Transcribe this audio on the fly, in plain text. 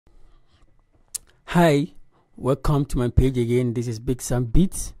Hi, welcome to my page again. This is Bigsam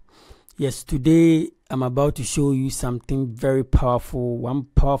Beatz. Yes, today I'm about to show you something very powerful, one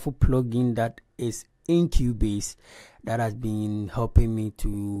powerful plugin that is in CUBASE that has been helping me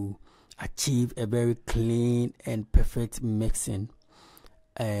to achieve a very clean and perfect mixing.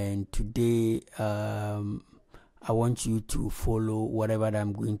 And today I want you to follow whatever that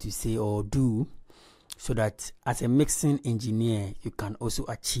I'm going to say or do, so that as a mixing engineer you can also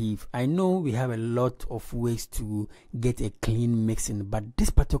achieve. I know we have a lot of ways to get a clean mixing, but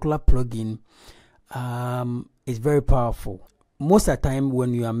this particular plugin is very powerful. Most of the time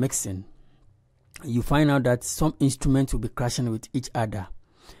when you are mixing, you find out that some instruments will be clashing with each other.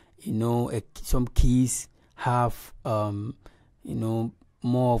 You know, some keys have more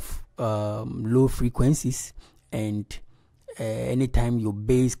of low frequencies, and anytime your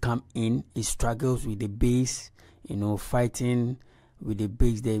bass come in, it struggles with the bass, fighting with the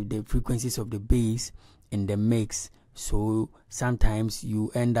bass, the frequencies of the bass in the mix. So sometimes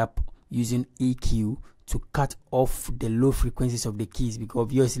you end up using EQ to cut off the low frequencies of the keys, because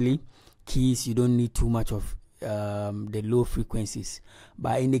obviously keys, you don't need too much of the low frequencies.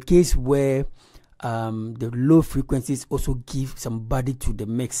 But in the case where the low frequencies also give some body to the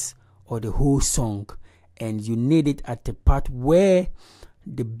mix or the whole song, and you need it at the part where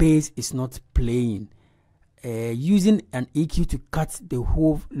the bass is not playing, using an EQ to cut the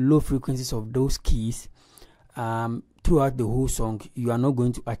whole low frequencies of those keys throughout the whole song, you are not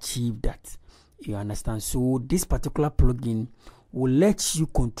going to achieve that. You understand? So this particular plugin will let you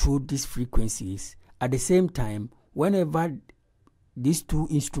control these frequencies. At the same time, whenever these two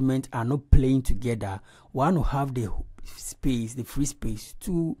instruments are not playing together, one will have the space, the free space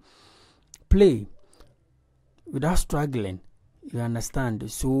to play without struggling. You understand?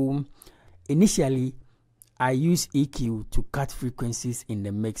 So initially I use EQ to cut frequencies in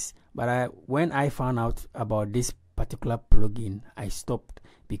the mix, but when I found out about this particular plugin, I stopped,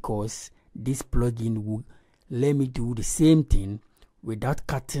 because this plugin will let me do the same thing without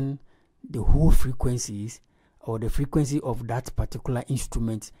cutting the whole frequencies or the frequency of that particular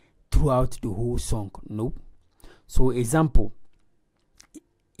instrument throughout the whole song. Nope. So example,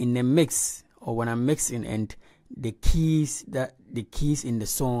 in a mix, or when I'm mixing and the keys in the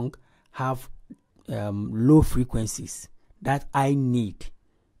song have low frequencies that I need,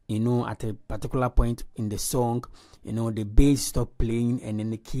 at a particular point in the song, the bass stop playing and then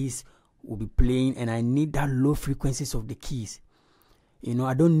the keys will be playing, and I need that low frequencies of the keys.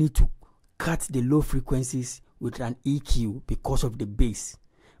 I don't need to cut the low frequencies with an EQ because of the bass,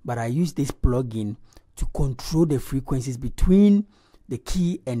 but I use this plugin to control the frequencies between the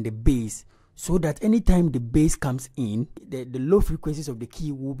key and the bass, so that anytime the bass comes in, the low frequencies of the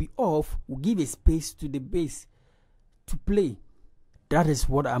key will be off, will give a space to the bass to play. That is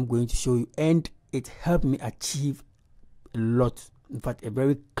what I'm going to show you, and it helped me achieve a lot. In fact, a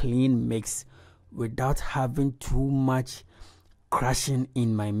very clean mix without having too much crashing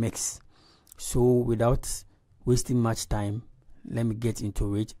in my mix. So without wasting much time, let me get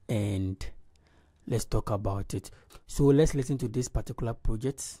into it and let's talk about it. So let's listen to this particular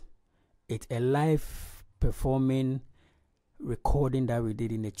project. It's a live performing recording that we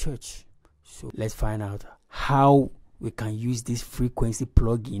did in the church. So let's find out how we can use this frequency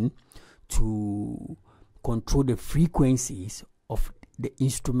plugin to control the frequencies of the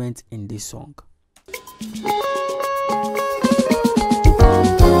instruments in this song.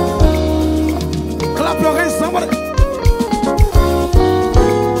 Clap your hands, somebody.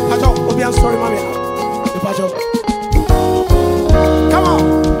 Sorry, mommy. Come on.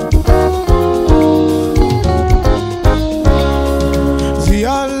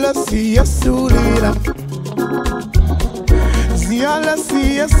 Ziala siya sulila. Ziala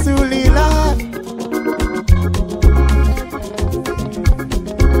siya sulila.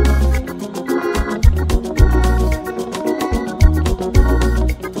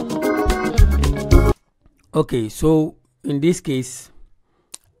 Okay, so in this case,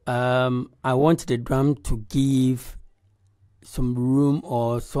 I want the drum to give some room,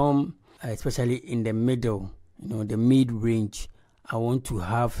 or some, especially in the middle, the mid range. I want to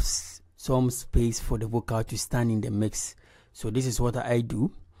have some space for the vocal to stand in the mix. So this is what I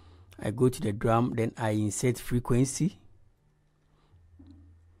do. I go to the drum, then I insert frequency.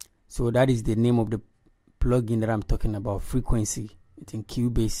 So that is the name of the plugin that I'm talking about, frequency. It's in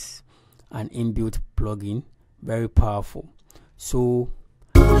CUBASE, an inbuilt plugin, very powerful. So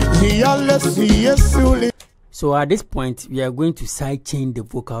at this point, we are going to sidechain the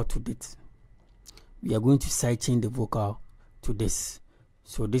vocal to this. We are going to sidechain the vocal to this.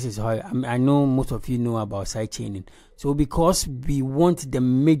 So this is how I know most of you know about sidechaining. So because we want the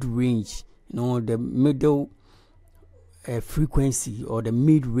mid-range, the middle frequency or the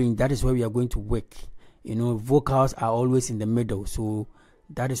mid range. That is where we are going to work. Vocals are always in the middle, so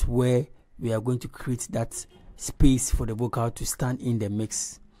that is where we are going to create that space for the vocal to stand in the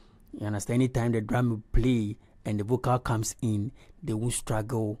mix. You understand? Anytime the drum will play and the vocal comes in, they won't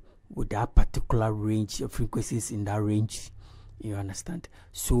struggle with that particular range of frequencies in that range. You understand?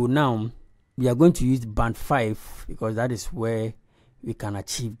 So now we are going to use band 5 because that is where we can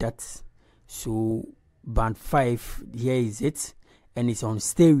achieve that. So band 5, here is it, and it's on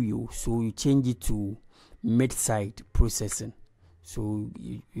stereo, so you change it to mid-side processing. So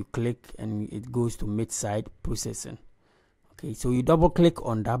you click and it goes to mid-side processing. Okay, so you double click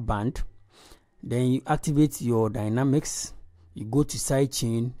on that band, then you activate your dynamics, you go to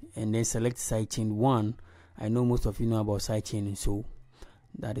sidechain and then select sidechain 1. I know most of you know about sidechaining, so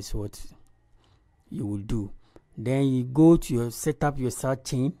that is what you will do. Then you go to your setup your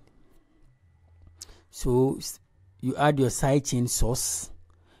sidechain. So you add your sidechain source,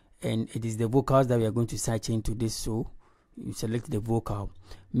 and it is the vocals that we are going to sidechain to this. So you select the vocal.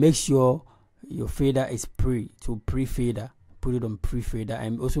 Make sure your fader is pre-fader. Put it on pre-fader,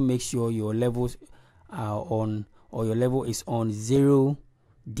 and also make sure your levels are on, or your level is on 0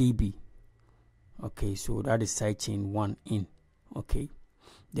 dB. Okay, so that is sidechain 1 in. Okay,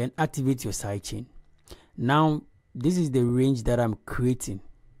 then activate your sidechain. Now this is the range that I'm creating.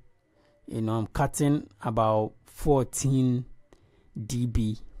 I'm cutting about 14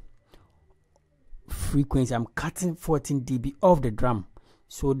 dB frequency. I'm cutting 14 dB off the drum,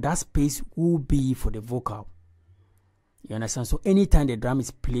 so that space will be for the vocal. You understand? So anytime the drum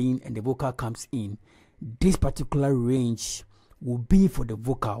is playing and the vocal comes in, this particular range will be for the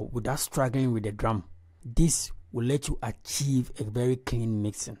vocal without struggling with the drum. This will let you achieve a very clean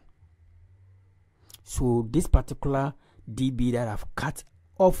mixing. So this particular dB that I've cut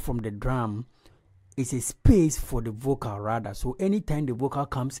off from the drum is a space for the vocal rather. So anytime the vocal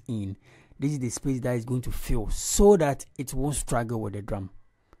comes in, this is the space that is going to fill so that it won't struggle with the drum.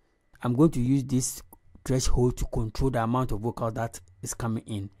 I'm going to use this threshold to control the amount of vocal that is coming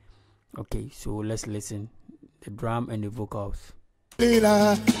in. Okay, so let's listen the drum and the vocals.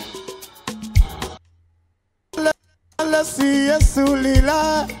 Lila, let's see yes,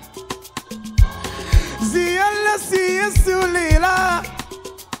 Lila. Zia, let's see yes, Lila.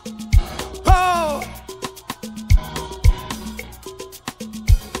 Oh,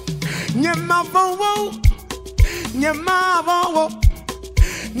 nyema vonwo, nyema vonwo,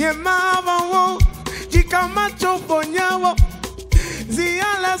 nyema vonwo. Jikamacho ponyawo,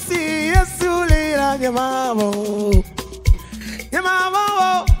 zia let's see yes, Lila. Nyema vonwo, nyema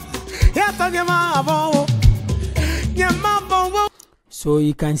vonwo, yata nyema vonwo, nyema vonwo. So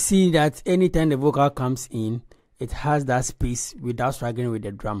you can see that anytime the vocal comes in, it has that space without struggling with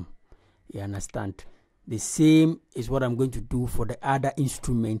the drum. You understand? The same is what I'm going to do for the other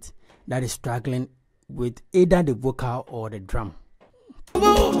instrument that is struggling with either the vocal or the drum.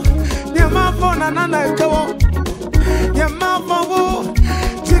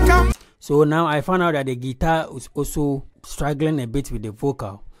 So now I found out that the guitar is also struggling a bit with the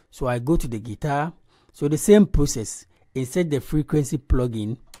vocal. So I go to the guitar. So the same process. Insert the frequency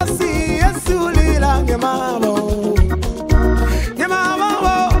plugin.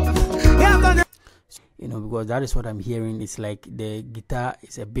 Because that is what I'm hearing. It's like the guitar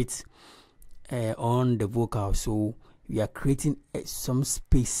is a bit on the vocal. So we are creating some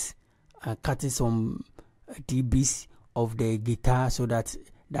space, cutting some dBs of the guitar so that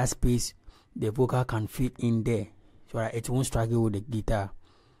that space, the vocal can fit in there. So that it won't struggle with the guitar,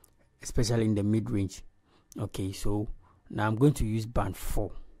 especially in the mid-range. Okay, so now I'm going to use band 4.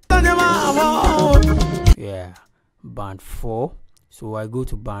 Yeah, band 4. So I go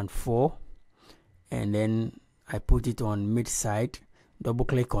to band 4 and then I put it on mid side, double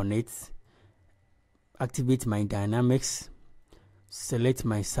click on it, activate my dynamics, select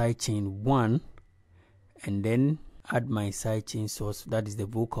my sidechain 1 and then add my sidechain source, that is the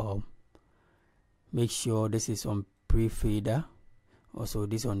vocal. Make sure this is on pre-fader, also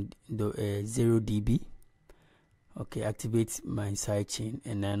this on the 0 dB. Okay, activate my sidechain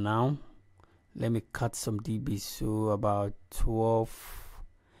and then now let me cut some dB, so about 12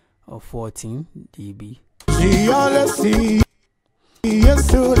 or 14 dB.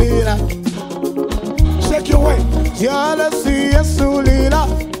 Shake your way.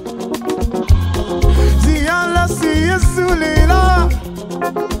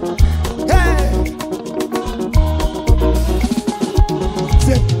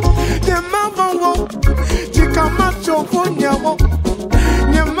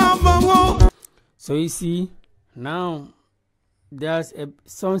 So you see, now there's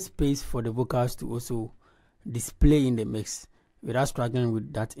some space for the vocals to also display in the mix without struggling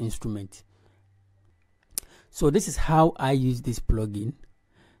with that instrument. So this is how I use this plugin,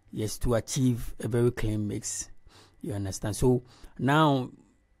 yes, to achieve a very clean mix. You understand? So now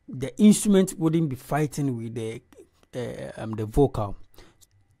the instrument wouldn't be fighting with the vocal.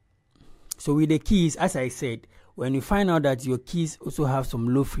 So with the keys, as I said, when you find out that your keys also have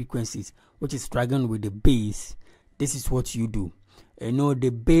some low frequencies which is struggling with the bass, this is what you do. You know, the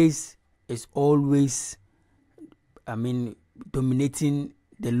bass is always, dominating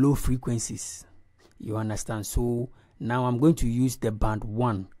the low frequencies. You understand? So now I'm going to use the band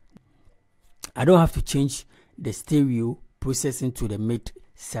 1. I don't have to change the stereo processing to the mid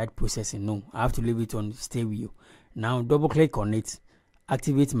side processing. No, I have to leave it on stereo. Now double click on it,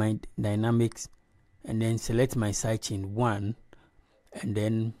 activate my dynamics, and then select my sidechain 1, and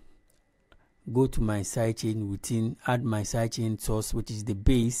then go to my sidechain routine, add my sidechain source, which is the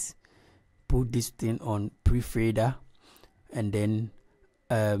bass, put this thing on pre-fader, and then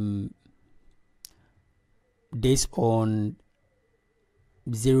this on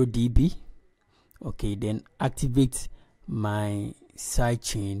 0 dB. Okay, then activate my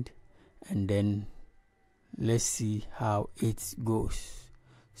sidechain, and then let's see how it goes.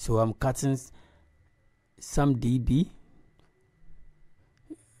 So I'm cutting some dB,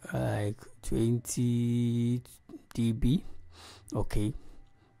 like 20 dB. Okay,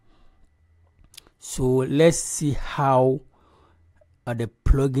 so let's see how the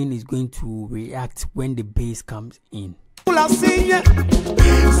plugin is going to react when the bass comes in.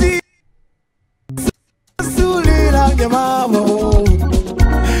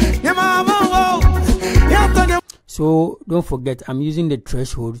 So don't forget, I'm using the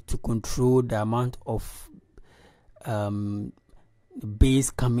threshold to control the amount of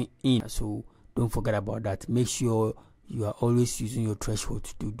bass coming in. So don't forget about that. Make sure you are always using your threshold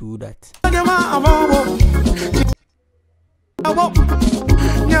to do that.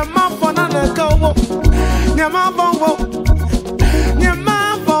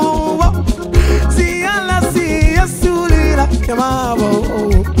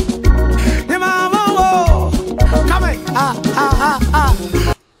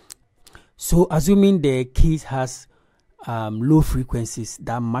 So assuming the keys has low frequencies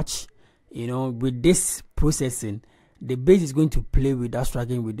that much, you know, with this processing, the bass is going to play without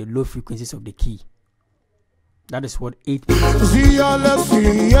struggling with the low frequencies of the key. That is what it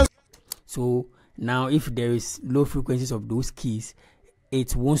means. So now if there is low frequencies of those keys,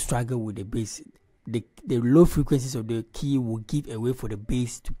 it won't struggle with the bass. The low frequencies of the key will give a way for the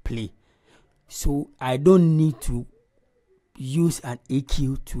bass to play. So I don't need to use an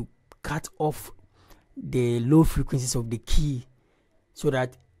EQ to cut off the low frequencies of the key so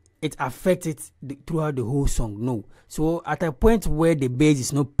that it affects it throughout the whole song. No. So at a point where the bass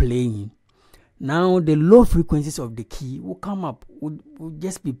is not playing, now the low frequencies of the key will come up, will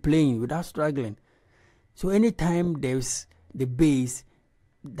just be playing without struggling. So anytime there's the bass,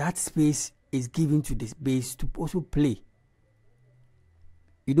 that space is given to this bass to also play.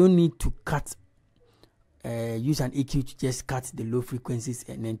 You don't need to cut, use an EQ to just cut the low frequencies,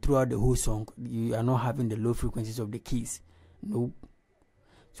 and then throughout the whole song you are not having the low frequencies of the keys. No.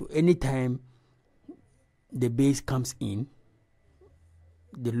 So anytime the bass comes in,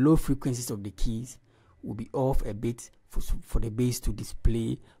 the low frequencies of the keys will be off a bit for the bass to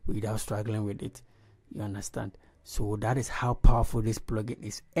display without struggling with it. You understand? So that is how powerful this plugin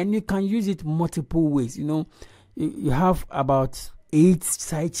is, and you can use it multiple ways. You know, you have about 8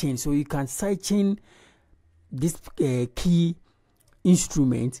 sidechains, so you can sidechain this key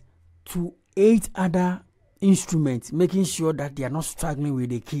instrument to 8 other instruments, making sure that they are not struggling with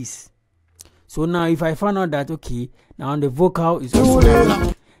the keys. So now if I find out that, okay, now the vocal is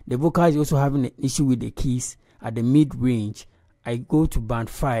also having an issue with the keys at the mid range, I go to band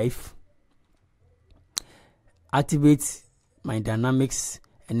 5, activate my dynamics,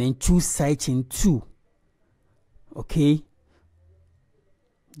 and then choose sidechain 2. Okay,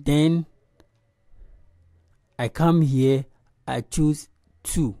 then I come here, I choose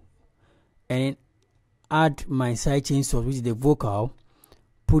 2, and then add my sidechain source, which is the vocal,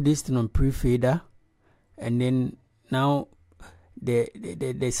 put this thing on pre-fader, and then now the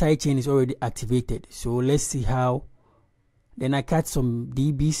sidechain is already activated. So let's see how. Then I cut some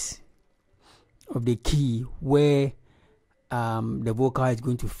dBs of the key where the vocal is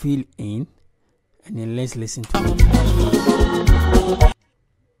going to fill in, and then let's listen to it.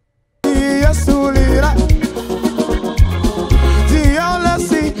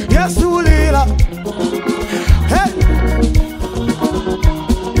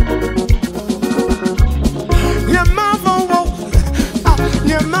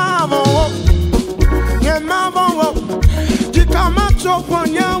 mavo, nye mavo, jikamacho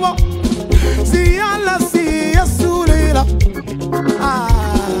ponyawo, si ala si yasulila.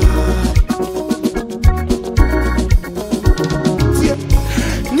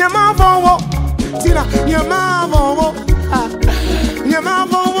 Nye mavo, tina, nye mavo, nye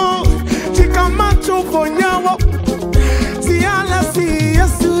mavo, jikamacho ponyawo, si ala si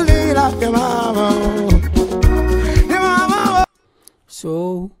yasulila, nye mavo.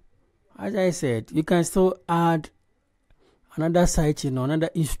 So, as I said, you can still add another sidechain or another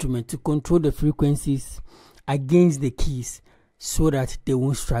instrument to control the frequencies against the keys so that they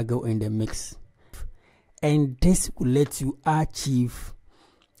won't struggle in the mix. And this will let you achieve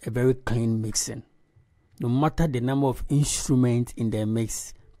a very clean mixing. No matter the number of instruments in the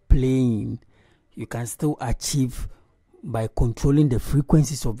mix playing, you can still achieve by controlling the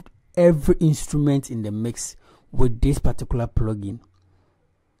frequencies of every instrument in the mix with this particular plugin.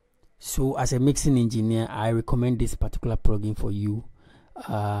 So as a mixing engineer, I recommend this particular plugin for you,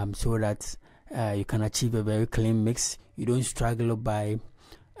 so that you can achieve a very clean mix. You don't struggle by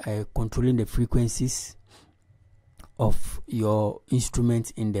controlling the frequencies of your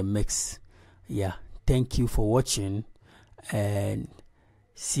instrument in the mix. Yeah, thank you for watching and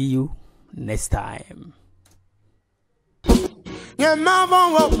see you next time. Yeah,